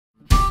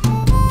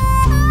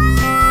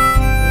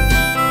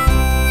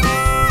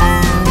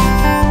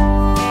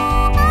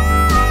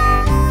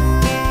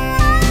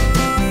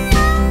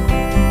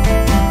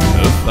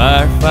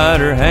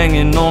firefighter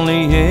hanging on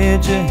the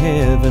edge of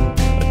heaven.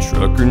 A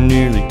trucker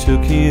nearly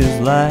took his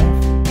life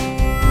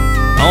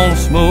on a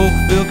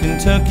smoke-filled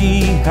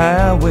Kentucky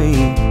highway.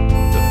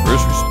 The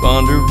first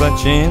responder by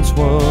chance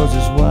was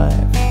his wife.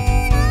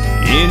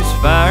 In his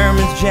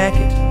fireman's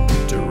jacket,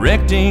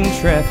 directing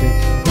traffic,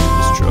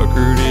 this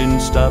trucker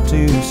didn't stop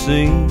to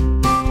see.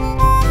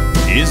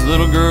 His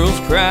little girls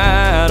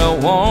cried, "I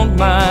want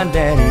my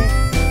daddy,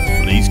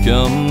 please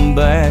come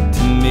back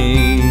to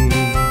me."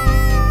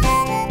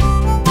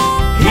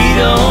 He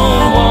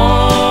don't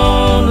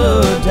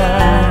wanna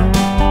die,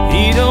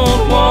 he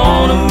don't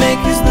wanna make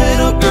his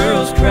little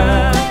girls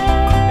cry.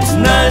 It's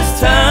not his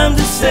time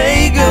to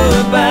say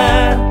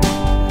goodbye.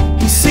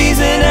 He sees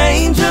an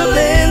angel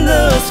in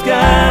the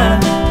sky.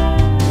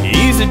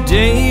 He's a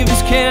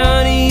Davis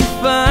County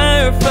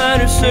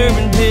firefighter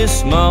serving his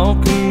small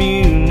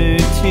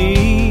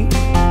community.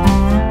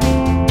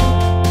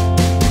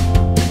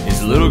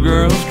 His little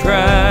girls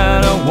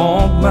cried, "I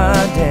want my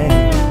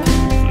daddy,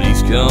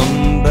 please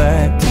come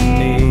back to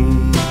me."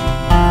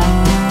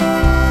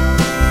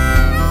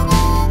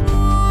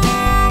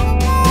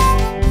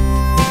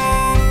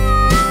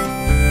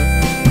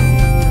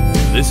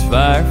 This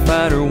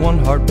firefighter one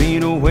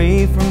heartbeat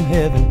away from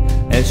heaven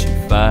as she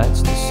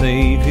fights to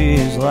save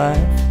his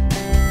life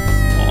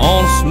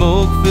on a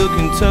smoke-filled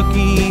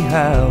Kentucky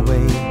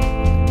highway.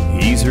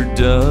 He's her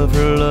dove,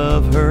 her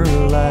love, her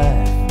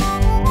life.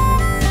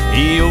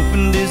 He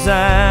opened his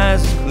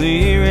eyes as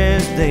clear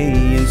as day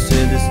and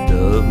said, "This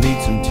dove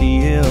needs some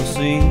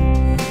TLC."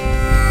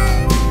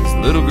 His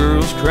little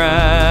girls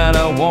cried,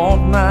 "I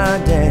want my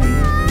daddy,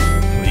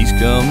 please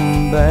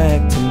come back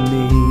to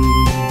me."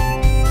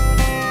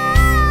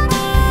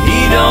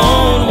 He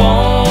don't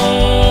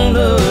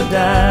wanna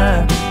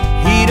die,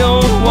 he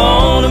don't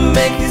wanna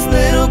make his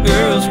little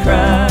girls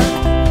cry.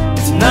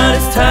 It's not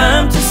his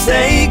time to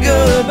say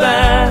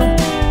goodbye.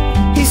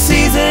 He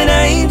sees an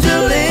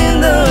angel in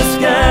the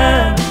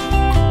sky.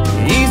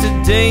 He's a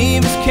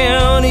Davis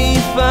County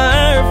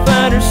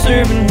firefighter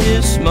serving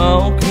his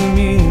small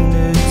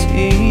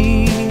community.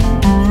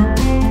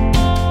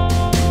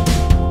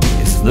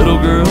 His little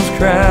girls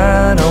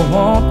cried, "I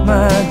want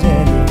my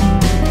daddy,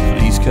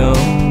 please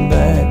come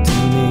back to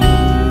me."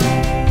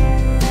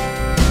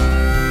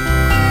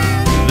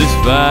 This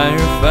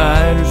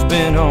firefighter's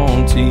been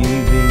on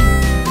TV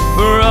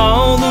for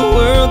all the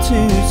world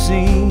to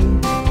see.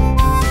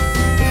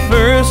 The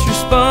first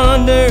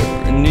responder,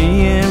 an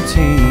EMT,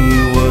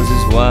 was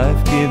his wife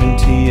giving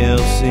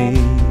TLC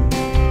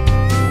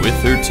with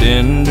her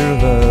tender,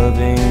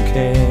 loving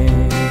care.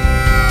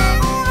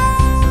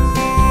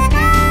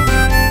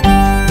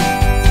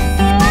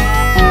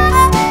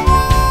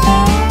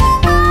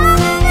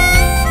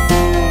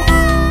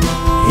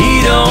 He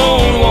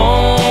don't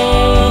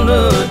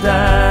wanna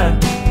die,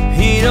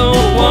 he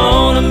don't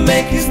wanna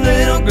make his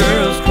little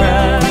girls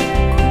cry.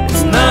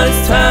 It's not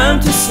his time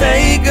to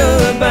say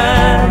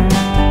goodbye.